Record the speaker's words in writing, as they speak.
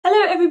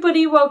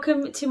everybody,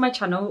 welcome to my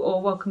channel, or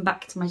welcome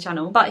back to my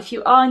channel. But if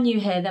you are new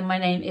here, then my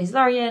name is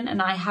Larian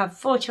and I have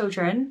 4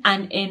 children,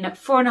 and in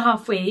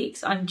 4.5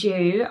 weeks I'm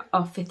due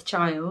our 5th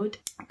child.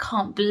 I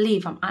can't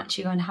believe I'm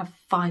actually going to have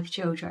 5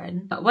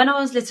 children. But when I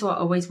was little, I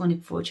always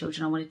wanted 4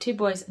 children. I wanted 2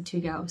 boys and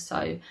 2 girls.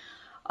 So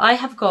I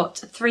have got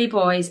 3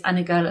 boys and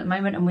a girl at the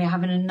moment, and we're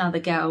having another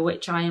girl,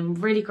 which I am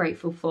really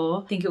grateful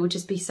for. I think it would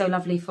just be so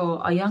lovely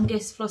for our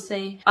youngest,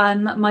 Flossie.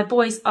 My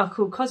boys are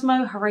called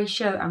Cosmo,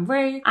 Horatio and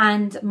Rue,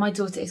 and my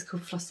daughter is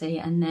called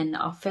Flossie. And then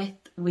our 5th,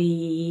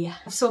 we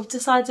have sort of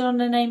decided on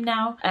a name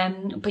now,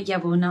 but yeah,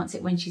 we'll announce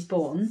it when she's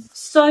born.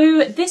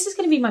 So this is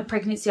going to be my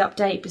pregnancy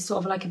update, but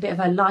sort of like a bit of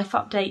a life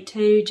update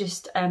too,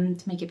 just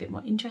to make it a bit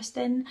more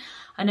interesting.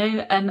 I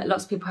know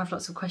lots of people have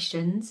lots of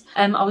questions.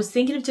 I was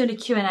thinking of doing a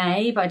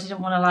Q&A, but I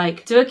didn't want to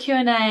like do a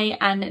Q&A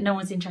and no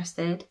one's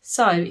interested.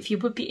 So if you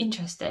would be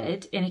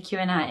interested in a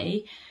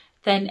Q&A,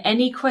 then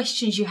any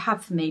questions you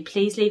have for me,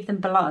 please leave them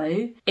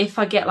below. If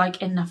I get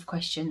like enough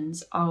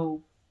questions,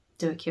 I'll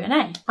do a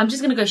Q&A. I'm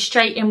just going to go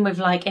straight in with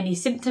like any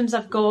symptoms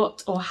I've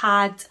got or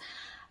had,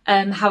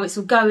 how it's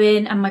all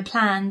going and my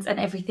plans and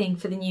everything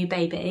for the new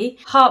baby.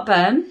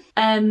 Heartburn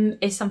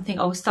is something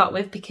I'll start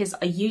with because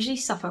I usually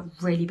suffer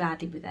really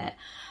badly with it.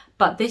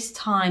 But this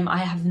time I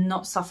have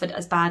not suffered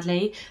as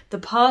badly. The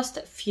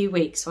past few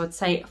weeks, so I'd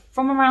say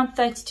from around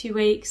 32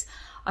 weeks,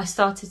 I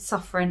started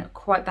suffering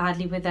quite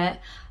badly with it.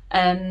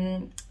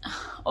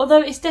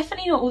 Although it's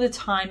definitely not all the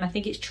time. I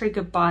think it's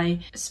triggered by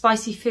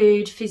spicy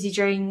food, fizzy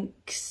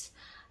drinks,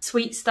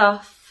 sweet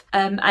stuff,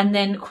 and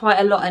then quite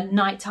a lot at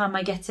night time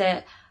I get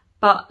it.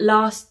 But would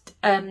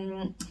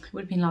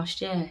have been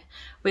last year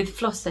with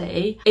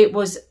Flossie, it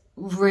was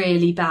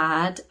really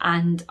bad,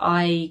 and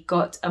I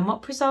got a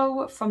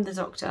omeprazole from the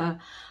doctor,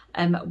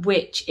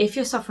 which if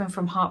you're suffering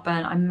from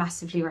heartburn, I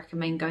massively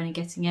recommend going and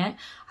getting it.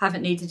 I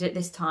haven't needed it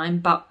this time,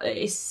 but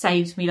it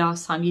saved me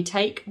last time. You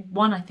take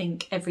one, I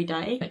think, every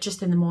day,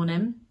 just in the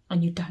morning,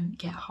 and you don't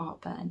get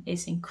heartburn.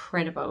 It's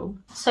incredible.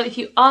 So if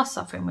you are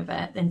suffering with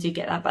it, then do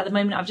get that. But at the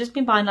moment, I've just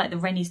been buying like the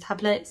Rennie's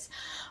tablets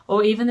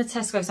or even the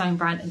Tesco's own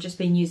brand, and just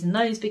been using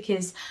those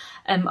because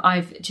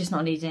I've just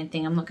not needed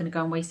anything. I'm not going to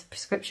go and waste a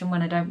prescription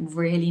when I don't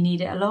really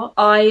need it a lot.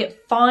 I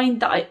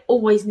find that I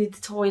always need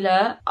the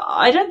toilet.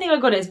 I don't think I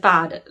got it as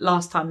bad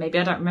last time, maybe,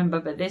 I don't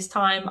remember, but this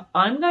time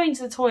I'm going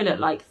to the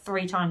toilet like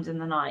 3 times in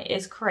the night.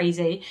 It's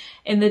crazy.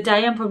 In the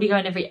day I'm probably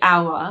going every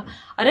hour.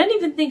 I don't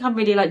even think I'm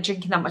really like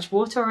drinking that much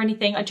water or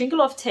anything. I drink a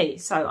lot of tea,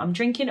 so I'm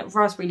drinking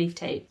raspberry leaf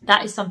tea.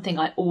 That is something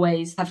I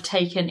always have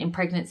taken in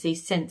pregnancy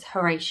since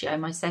Horatio,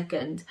 my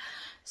 2nd.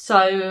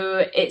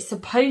 So it's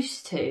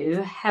supposed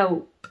to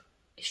help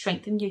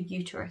strengthen your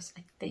uterus,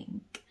 I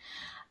think,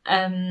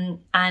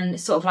 and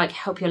sort of like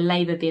help your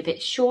labour be a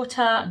bit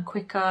shorter and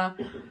quicker.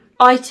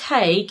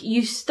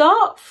 You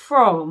start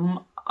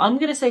from, I'm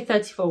going to say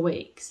 34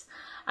 weeks,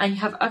 and you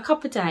have a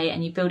cup a day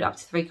and you build up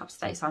to 3 cups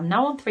a day. So I'm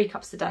now on 3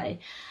 cups a day,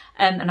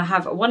 and I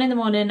have 1 in the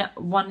morning,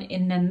 1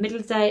 in the middle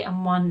of the day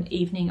and 1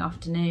 evening,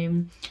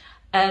 afternoon.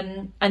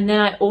 And then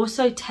I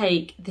also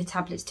take the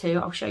tablets too.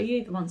 I'll show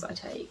you the ones I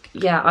take.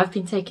 Yeah, I've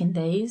been taking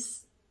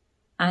these,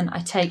 and I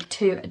take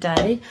 2 a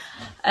day,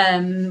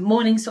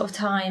 morning sort of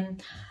time.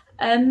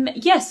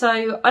 Yeah,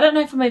 so I don't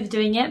know if I'm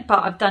overdoing it,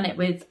 but I've done it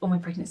with all my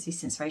pregnancies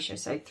since Horatio,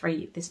 so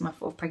 3, this is my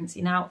 4th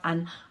pregnancy now,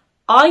 and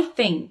I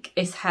think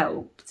it's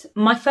helped.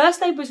 My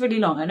first labour was really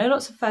long. I know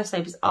lots of first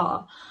labours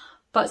are,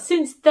 but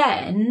since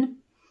then,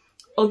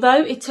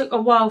 although it took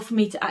a while for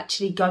me to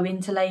actually go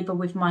into labour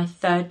with my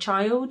 3rd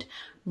child,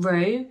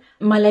 Rue,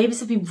 my labours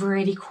have been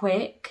really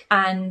quick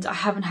and I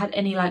haven't had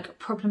any like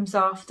problems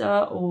after,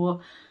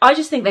 or I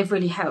just think they've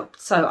really helped.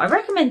 So I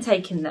recommend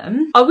taking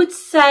them. I would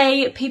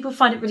say people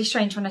find it really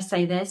strange when I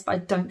say this, but I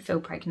don't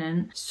feel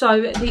pregnant.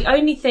 So the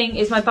only thing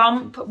is my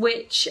bump,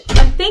 which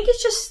I think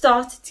it's just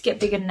started to get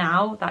bigger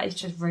now. That is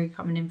just Rue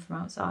coming in from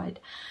outside.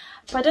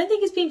 But I don't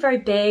think it's been very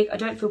big. I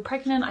don't feel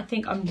pregnant. I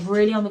think I'm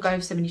really on the go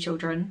with so many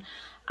children,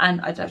 and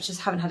I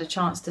just haven't had a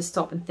chance to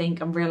stop and think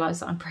and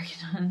realise that I'm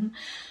pregnant.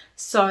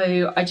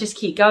 So I just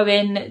keep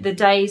going. The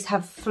days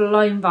have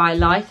flown by,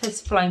 life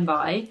has flown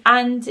by.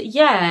 And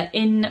yeah,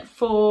 in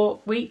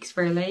 4 weeks,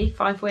 really,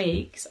 5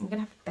 weeks, I'm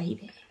gonna have a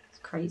baby. It's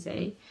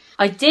crazy.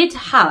 I did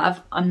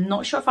have, I'm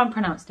not sure if I'm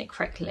pronouncing it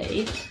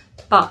correctly,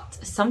 but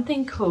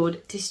something called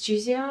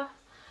dysgeusia,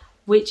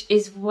 which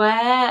is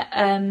where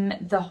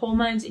the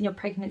hormones in your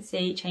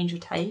pregnancy change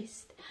your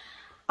taste.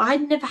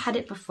 I'd never had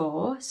it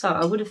before, so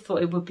I would have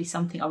thought it would be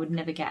something I would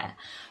never get.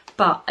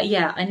 But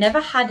yeah, I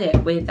never had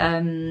it with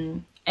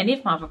any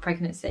of my other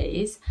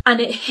pregnancies, and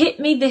it hit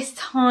me this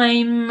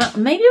time,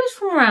 maybe it was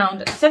from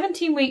around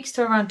 17 weeks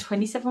to around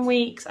 27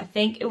 weeks. I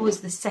think it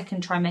was the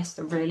 2nd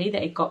trimester really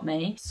that it got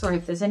me. Sorry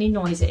if there's any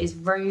noise, it is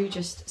Rue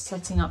just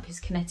setting up his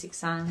kinetic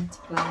sand to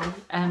play.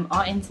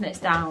 Our internet's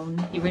down.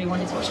 He really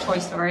wanted to watch Toy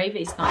Story, but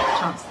he's not had a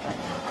chance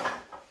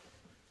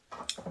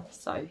to.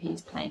 So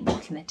he's playing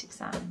with kinetic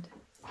sand.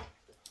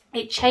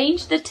 It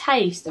changed the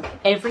taste of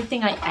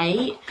everything I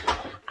ate,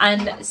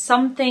 and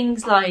some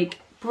things like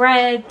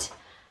bread,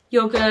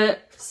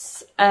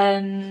 yogurts,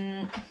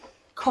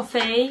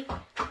 coffee,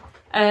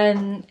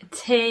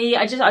 Tea,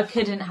 I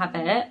couldn't have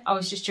it. I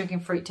was just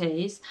drinking fruit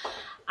teas.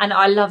 And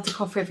I love the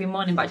coffee every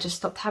morning, but I just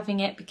stopped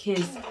having it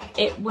because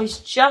it was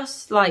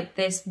just like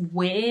this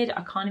weird,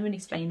 I can't even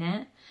explain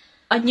it.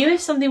 I knew if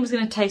something was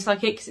going to taste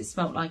like it because it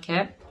smelled like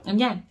it. And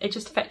yeah, it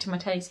just affected my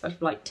taste for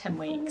like 10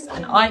 weeks.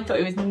 And I thought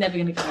it was never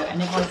going to go. And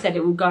everyone said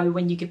it will go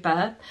when you give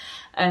birth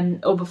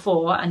or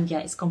before. And yeah,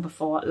 it's gone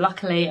before.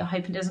 Luckily, I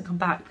hope it doesn't come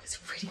back because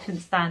I really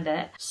couldn't stand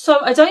it. So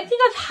I don't think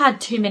I've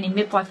had too many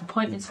midwife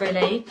appointments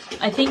really.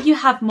 I think you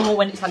have more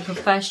when it's like your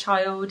first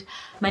child.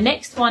 My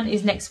next one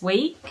is next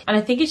week. And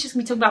I think it's just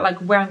me talking about like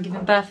where I'm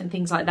giving birth and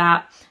things like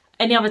that.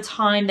 Any other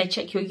time they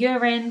check your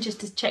urine just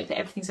to check that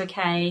everything's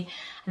okay.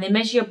 And they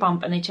measure your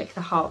bump and they check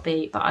the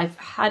heartbeat. But I've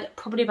had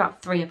probably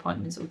about 3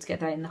 appointments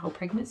altogether in the whole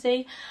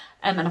pregnancy.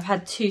 And I've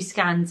had 2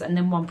 scans and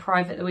then 1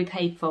 private that we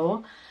paid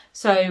for.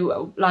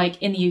 So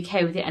like in the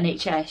UK with the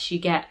NHS, you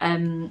get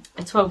a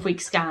 12-week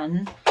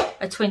scan,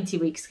 a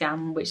 20-week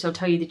scan, which they'll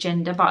tell you the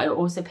gender. But I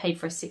also paid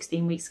for a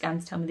 16-week scan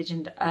to tell me the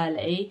gender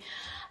early.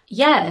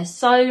 Yeah,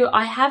 so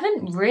I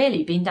haven't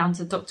really been down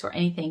to the doctor or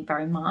anything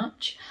very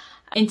much.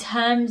 In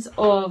terms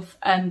of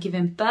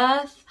giving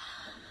birth,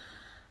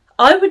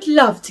 I would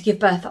love to give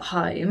birth at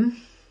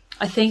home.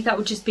 I think that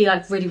would just be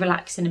like really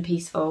relaxing and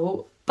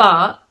peaceful.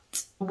 But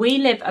we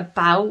live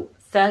about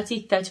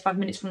 30-35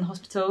 minutes from the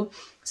hospital.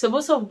 So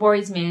what sort of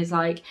worries me is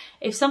like,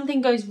 if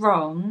something goes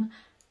wrong,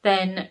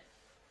 then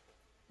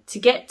to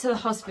get to the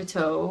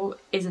hospital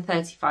is a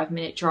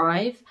 35-minute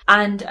drive.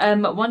 And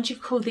once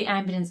you've called the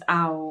ambulance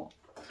out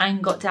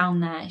and got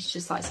down there, it's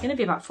just like, it's going to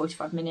be about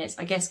 45 minutes.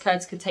 I guess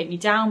Curtis could take me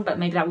down, but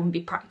maybe that wouldn't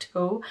be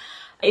practical.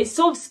 It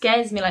sort of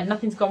scares me, like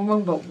nothing's gone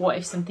wrong, but what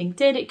if something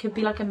did? It could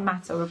be like a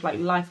matter of like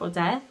life or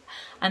death.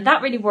 And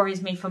that really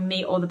worries me for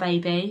me or the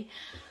baby.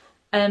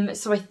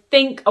 So I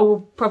think I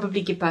will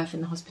probably give birth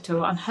in the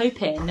hospital. I'm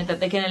hoping that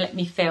they're going to let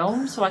me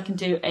film so I can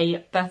do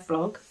a birth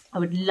vlog. I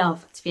would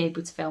love to be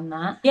able to film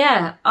that.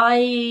 Yeah,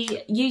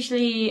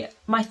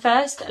 my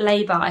first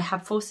labour, I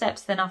had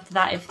forceps. Then after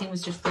that, everything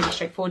was just really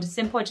straightforward and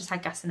simple. I just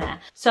had gas and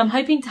air. So I'm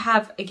hoping to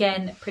have,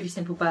 again, pretty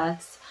simple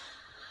births.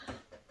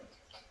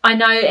 I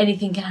know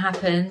anything can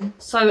happen.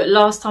 So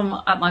last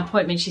time at my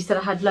appointment, she said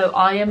I had low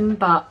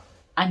iron,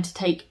 and to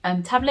take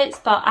tablets.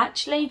 But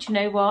actually, do you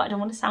know what? I don't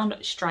want to sound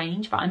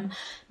strange, but I'm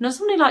not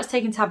someone who likes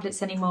taking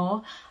tablets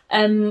anymore.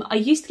 I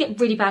used to get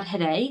really bad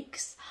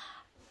headaches.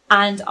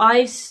 And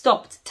I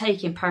stopped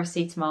taking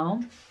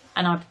paracetamol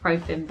and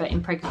ibuprofen, but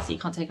in pregnancy you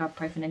can't take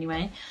ibuprofen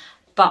anyway.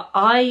 But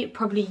I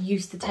probably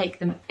used to take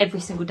them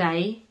every single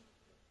day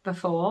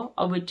before.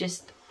 I would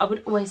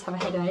always have a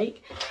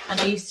headache,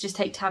 and I used to just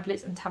take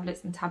tablets and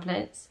tablets and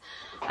tablets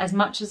as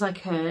much as I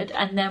could.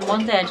 And then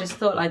one day I just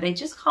thought like, they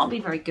just can't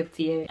be very good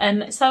for you.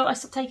 So I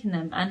stopped taking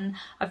them, and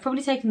I've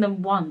probably taken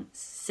them once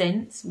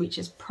since, which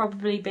has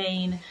probably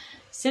been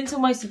since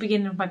almost the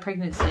beginning of my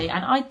pregnancy.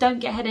 And I don't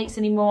get headaches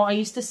anymore. I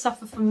used to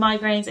suffer from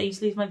migraines. I used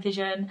to lose my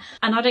vision,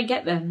 and I don't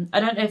get them. I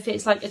don't know if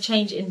it's like a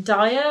change in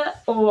diet,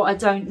 or I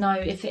don't know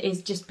if it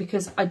is just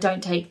because I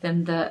don't take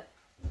them that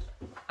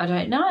I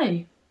don't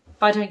know,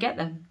 but I don't get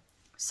them.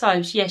 So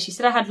yeah, she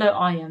said I had low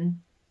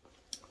iron,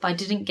 but I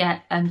didn't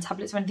get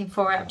tablets or anything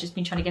for it. I've just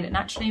been trying to get it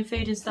naturally in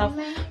food and stuff,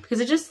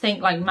 because I just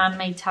think like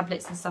man-made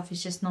tablets and stuff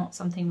is just not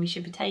something we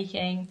should be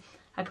taking.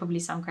 I probably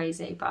sound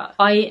crazy, but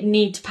I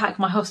need to pack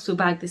my hospital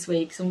bag this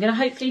week. So I'm going to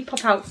hopefully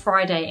pop out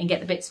Friday and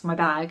get the bits from my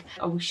bag.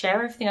 I will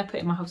share everything I put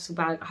in my hospital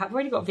bag. I have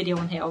already got a video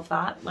on here of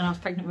that when I was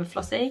pregnant with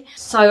Flossie.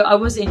 So I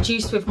was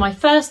induced with my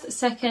first,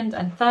 second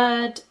and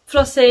third.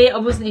 Flossie I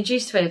wasn't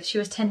induced with. She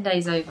was 10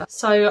 days over.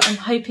 So I'm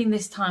hoping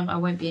this time I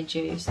won't be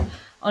induced.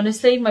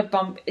 Honestly, my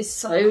bump is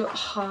so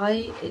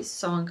high. It's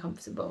so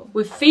uncomfortable.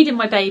 With feeding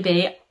my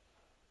baby,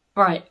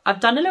 right, I've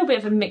done a little bit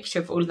of a mixture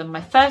of all of them.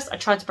 My first, I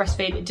tried to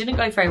breastfeed. It didn't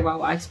go very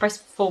well. I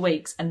breastfed for 4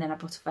 weeks and then I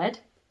bottle fed.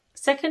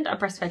 Second, I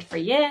breastfed for a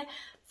year.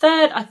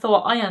 Third, I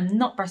thought I am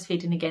not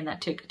breastfeeding again. That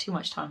took too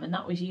much time, and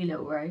that was you,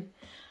 little Ro.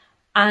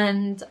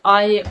 And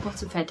I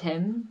bottle fed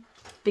him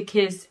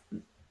because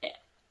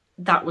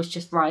that was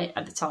just right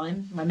at the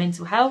time. My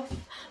mental health,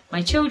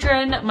 my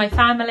children, my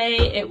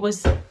family.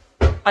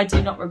 I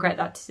do not regret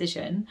that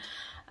decision.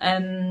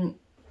 And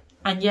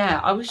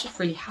yeah, I was just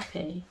really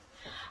happy.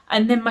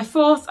 And then my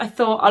fourth, I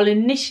thought I'll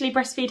initially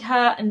breastfeed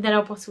her and then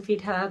I'll bottle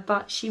feed her,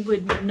 but she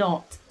would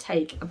not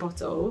take a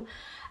bottle.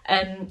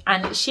 And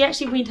she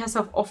actually weaned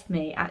herself off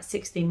me at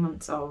 16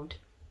 months old,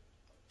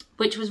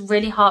 which was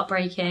really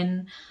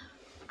heartbreaking,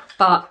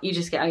 but you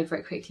just get over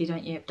it quickly,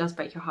 don't you? It does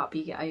break your heart,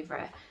 but you get over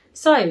it.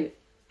 So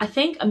I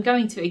think I'm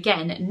going to,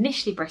 again,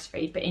 initially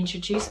breastfeed, but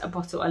introduce a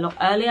bottle a lot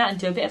earlier and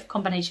do a bit of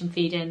combination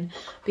feeding,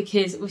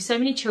 because with so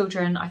many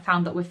children, I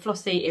found that with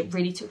Flossie, it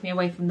really took me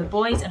away from the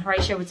boys. And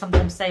Horatio would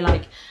sometimes say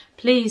like,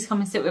 please come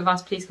and sit with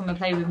us, please come and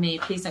play with me,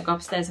 please don't go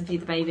upstairs and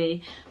feed the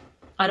baby.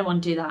 I don't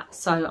want to do that.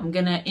 So I'm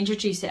going to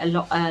introduce it a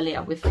lot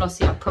earlier. With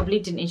Flossie, I probably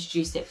didn't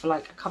introduce it for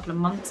like a couple of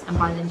months, and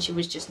by then she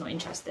was just not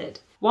interested.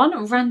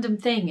 One random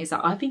thing is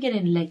that I've been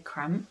getting leg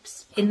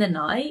cramps in the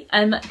night.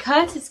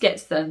 Curtis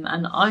gets them,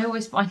 and I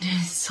always find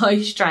it so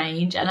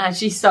strange and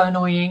actually so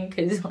annoying,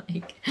 because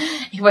like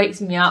he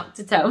wakes me up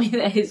to tell me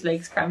that his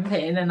leg's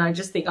cramping, and I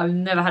just think I've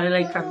never had a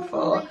leg cramp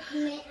before.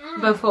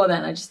 Before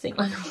then, I just think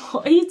like,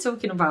 what are you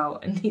talking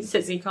about? And he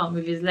says he can't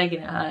move his leg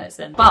and it hurts.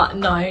 But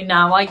no,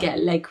 now I get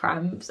leg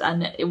cramps,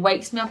 and it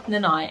wakes me up in the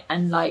night,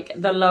 and like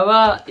the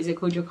lower, is it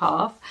called your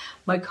calf?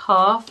 My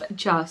calf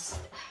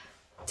just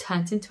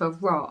turns into a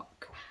rock,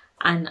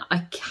 and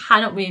I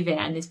cannot move it,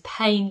 and this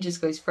pain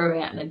just goes through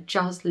it, and I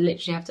just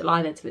literally have to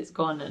lie there till it's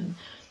gone. And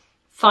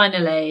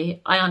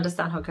finally, I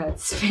understand how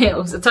Curtis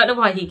feels. I don't know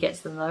why he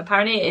gets them though.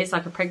 Apparently it is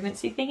like a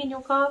pregnancy thing in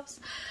your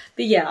calves.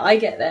 But yeah, I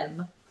get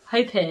them,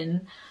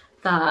 hoping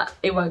that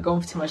it won't go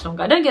on for too much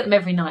longer. I don't get them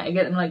every night. I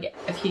get them like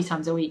a few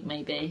times a week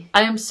maybe.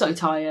 I am so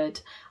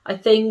tired. I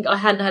think I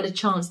hadn't had a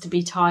chance to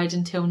be tired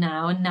until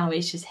now, and now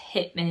it's just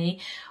hit me.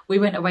 We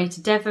went away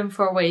to Devon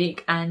for a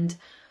week, and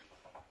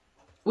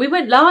we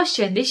went last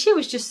year, and this year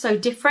was just so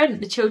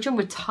different. The children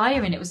were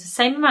tiring. It was the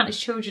same amount of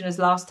children as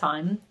last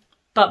time,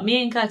 but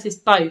me and Curtis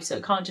both, so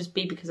it can't just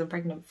be because I'm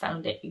pregnant,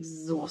 found it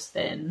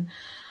exhausting.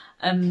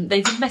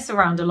 They did mess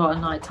around a lot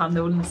at night time.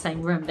 They're all in the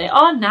same room. They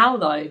are now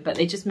though, but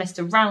they just messed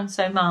around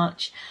so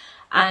much,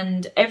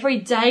 and every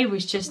day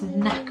was just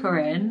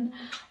knackering.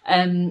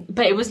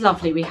 But it was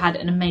lovely. We had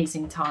an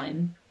amazing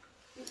time.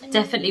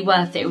 Definitely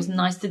worth it. It was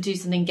nice to do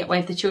something, get away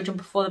with the children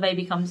before the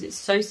baby comes. It's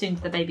so soon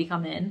for the baby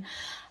come in.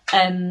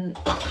 And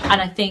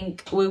I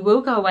think we will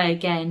go away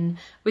again.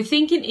 We're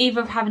thinking either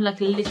of having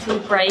like a little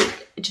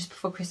break just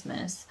before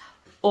Christmas,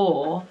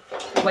 or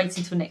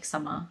waiting until next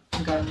summer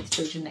and going with the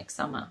children next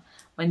summer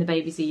when the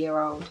baby's a year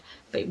old.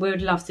 But we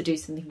would love to do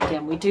something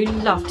again. We do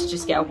love to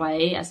just get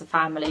away as a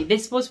family.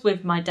 This was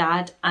with my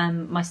dad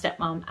and my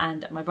stepmom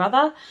and my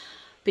brother.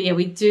 But yeah,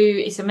 we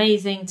do. It's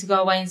amazing to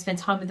go away and spend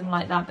time with them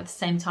like that. But at the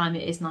same time,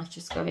 it is nice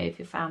just to go away with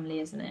your family,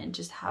 isn't it? And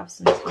just have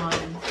some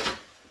time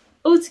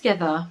all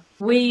together.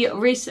 We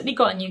recently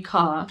got a new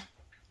car.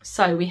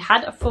 So we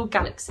had a full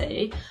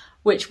Galaxy,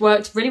 which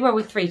worked really well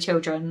with 3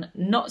 children.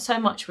 Not so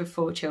much with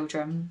 4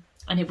 children.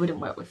 And it wouldn't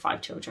work with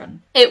 5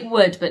 children. It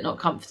would, but not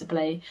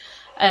comfortably.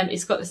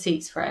 It's got the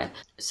seats for it.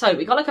 So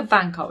we got like a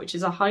van car, which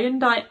is a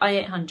Hyundai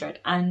i800,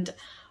 and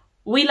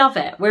we love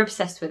it. We're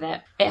obsessed with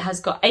it. It has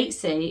got 8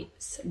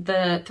 seats.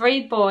 The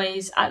 3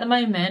 boys at the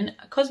moment,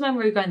 Cosmo and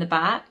Rue go in the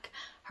back,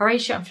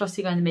 Horatio and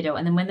Flossie go in the middle,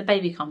 and then when the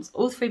baby comes,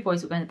 all 3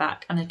 boys will go in the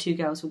back and the 2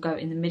 girls will go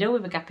in the middle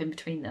with a gap in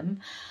between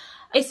them.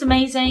 It's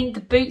amazing.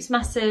 The boot's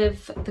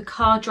massive. The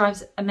car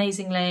drives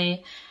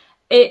amazingly.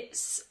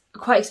 It's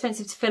quite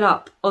expensive to fill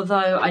up,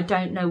 although I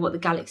don't know what the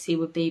Galaxy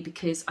would be,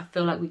 because I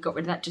feel like we got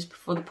rid of that just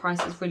before the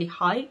prices really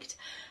hiked.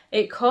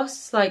 It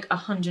costs like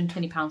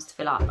 £120 to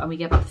fill up, and we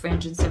get about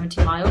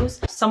 370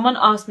 miles. Someone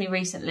asked me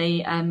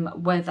recently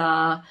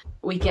whether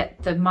we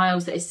get the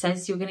miles that it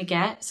says you're going to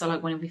get. So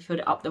like when we filled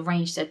it up, the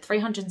range said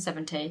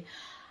 370.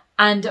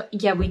 And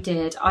yeah, we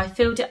did. I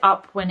filled it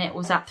up when it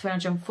was at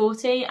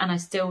 340, and I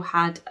still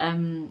had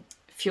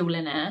fuel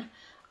in it.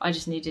 I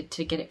just needed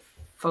to get it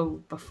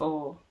full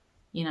before,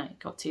 you know, it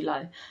got too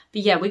low.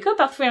 But yeah, we got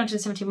about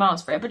 370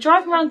 miles for it. But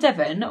driving around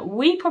Devon,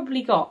 we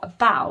probably got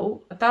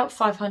about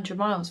 500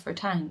 miles for a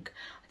tank.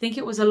 I think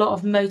it was a lot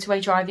of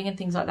motorway driving and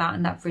things like that,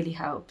 and that really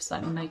helps.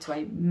 Like,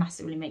 motorway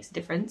massively makes a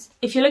difference.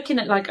 If you're looking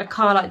at like a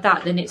car like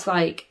that, then it's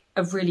like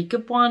a really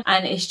good one,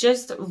 and it's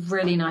just a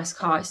really nice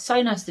car. It's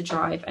so nice to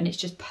drive, and it's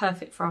just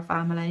perfect for our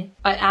family.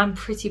 I am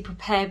pretty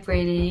prepared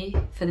really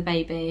for the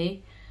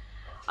baby.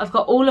 I've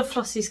got all of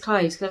Flossie's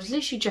clothes because I was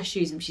literally just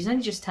using them. She's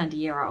only just turned a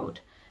year old.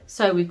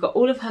 So we've got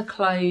all of her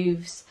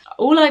clothes.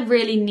 All I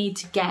really need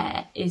to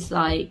get is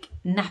like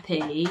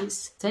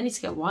nappies. I don't need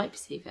to get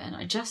wipes even.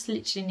 I just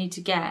literally need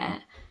to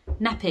get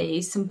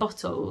nappies, some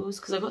bottles,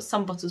 because I've got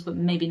some bottles but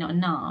maybe not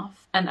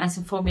enough, and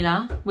some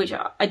formula, which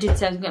I did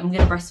say I'm going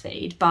to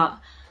breastfeed, but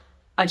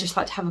I just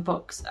like to have a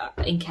box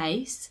in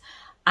case.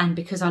 And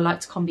because I like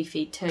to combi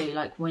feed too,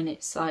 like when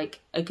it's like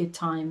a good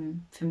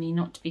time for me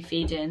not to be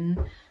feeding,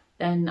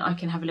 then I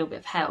can have a little bit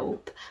of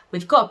help.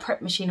 We've got a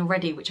prep machine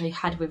already, which I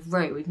had with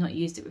Rue. We've not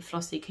used it with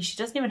Flossie because she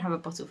doesn't even have a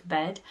bottle for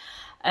bed.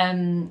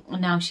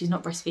 Now she's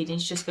not breastfeeding,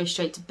 she just goes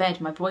straight to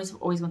bed. My boys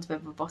have always wanted to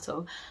bed with a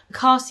bottle. The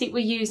car seat we're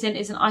using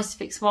is an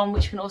Isofix one,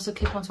 which can also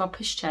clip onto our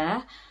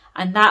pushchair.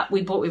 And that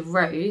we bought with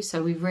Rue,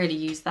 so we've really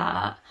used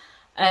that.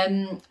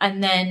 And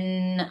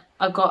then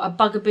I've got a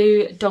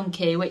Bugaboo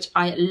donkey, which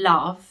I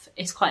love.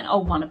 It's quite an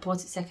old one. I bought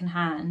it second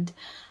hand.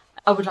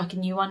 I would like a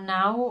new one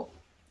now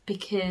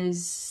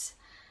because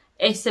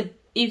it's a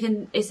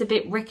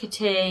bit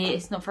rickety.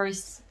 It's not very,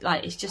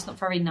 like, it's just not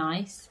very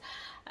nice.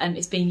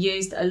 It's been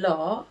used a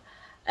lot.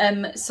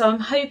 So I'm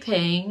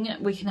hoping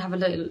we can have a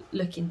little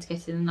look into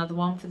getting another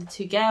one for the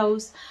 2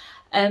 girls.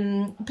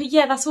 But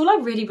yeah, that's all I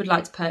really would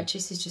like to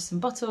purchase, is just some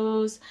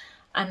bottles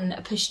and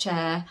a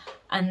pushchair.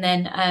 And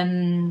then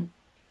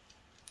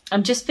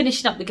I'm just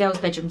finishing up the girls'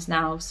 bedrooms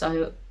now,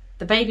 so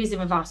The baby's in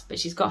with us, but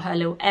she's got her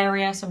little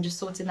area, so I'm just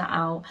sorting that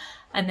out.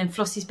 And then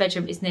Flossie's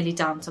bedroom is nearly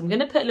done, so I'm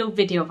going to put a little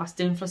video of us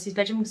doing Flossie's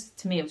bedroom, because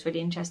to me it was really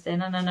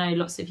interesting, and I know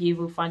lots of you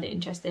will find it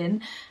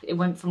interesting. It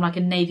went from like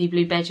a navy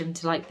blue bedroom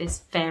to like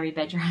this fairy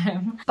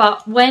bedroom.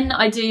 But when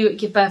I do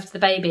give birth to the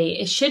baby,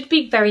 it should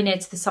be very near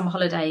to the summer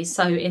holidays.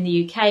 So in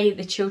the UK,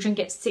 the children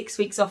get 6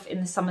 weeks off in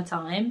the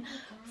summertime.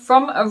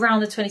 From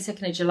around the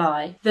 22nd of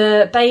July.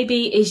 The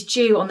baby is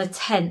due on the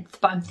 10th,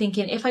 but I'm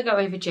thinking if I go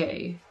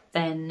overdue,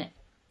 then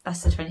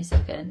that's the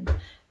 22nd.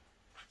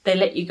 They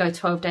let you go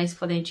 12 days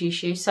before they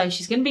induce you. So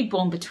she's going to be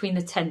born between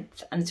the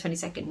 10th and the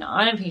 22nd. No,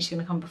 I don't think she's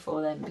going to come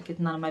before then, because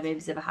none of my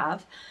babies ever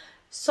have.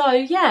 So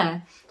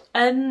yeah,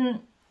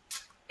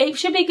 it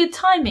should be good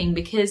timing,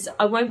 because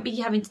I won't be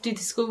having to do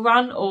the school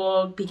run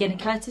or be getting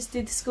Curtis to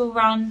do the school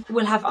run.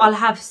 I'll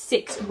have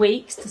 6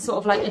 weeks to sort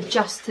of like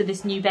adjust to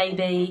this new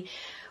baby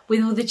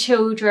with all the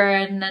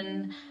children,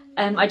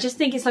 and I just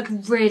think it's like a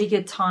really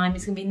good time.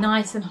 It's gonna be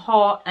nice and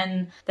hot,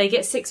 and they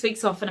get 6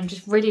 weeks off, and I'm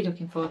just really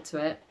looking forward to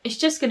it. It's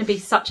just gonna be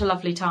such a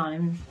lovely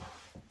time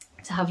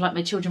to have like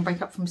my children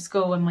break up from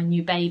school and my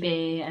new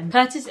baby. And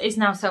Curtis is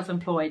now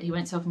self-employed. He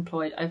went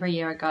self-employed over a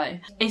year ago.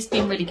 It's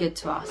been really good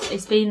to us.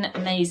 It's been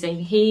amazing.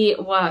 He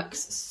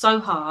works so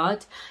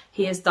hard.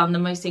 He has done the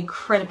most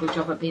incredible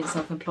job at being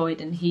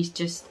self-employed, and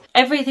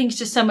everything's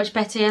just so much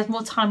better. He has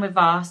more time with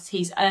us.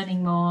 He's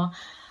earning more.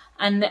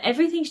 And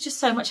everything's just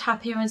so much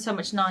happier and so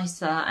much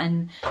nicer.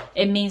 And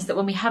it means that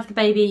when we have the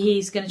baby,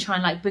 he's going to try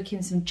and like book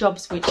in some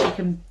jobs which he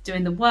can do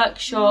in the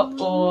workshop,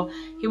 or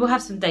he will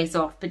have some days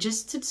off, but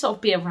just to sort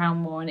of be around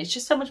more. And it's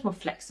just so much more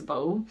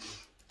flexible.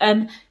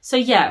 So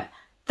yeah,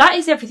 that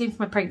is everything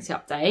for my pregnancy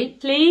update.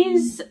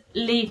 Please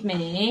leave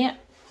me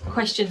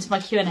questions for my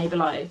Q&A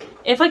below.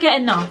 If I get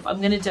enough, I'm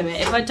going to do it.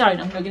 If I don't,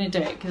 I'm not going to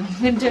do it, because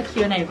I'm going to do a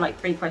Q&A of like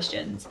 3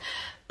 questions.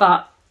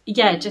 But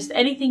yeah, just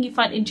anything you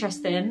find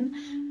interesting,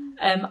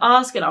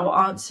 ask and I will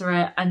answer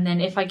it, and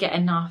then if I get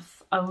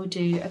enough I will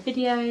do a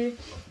video.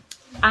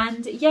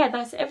 And yeah,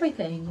 that's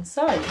everything.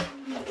 So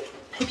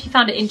hope you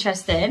found it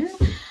interesting.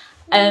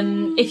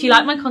 If you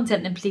like my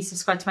content, then please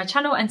subscribe to my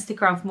channel and stick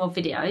around for more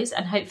videos,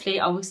 and hopefully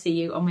I will see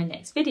you on my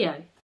next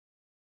video.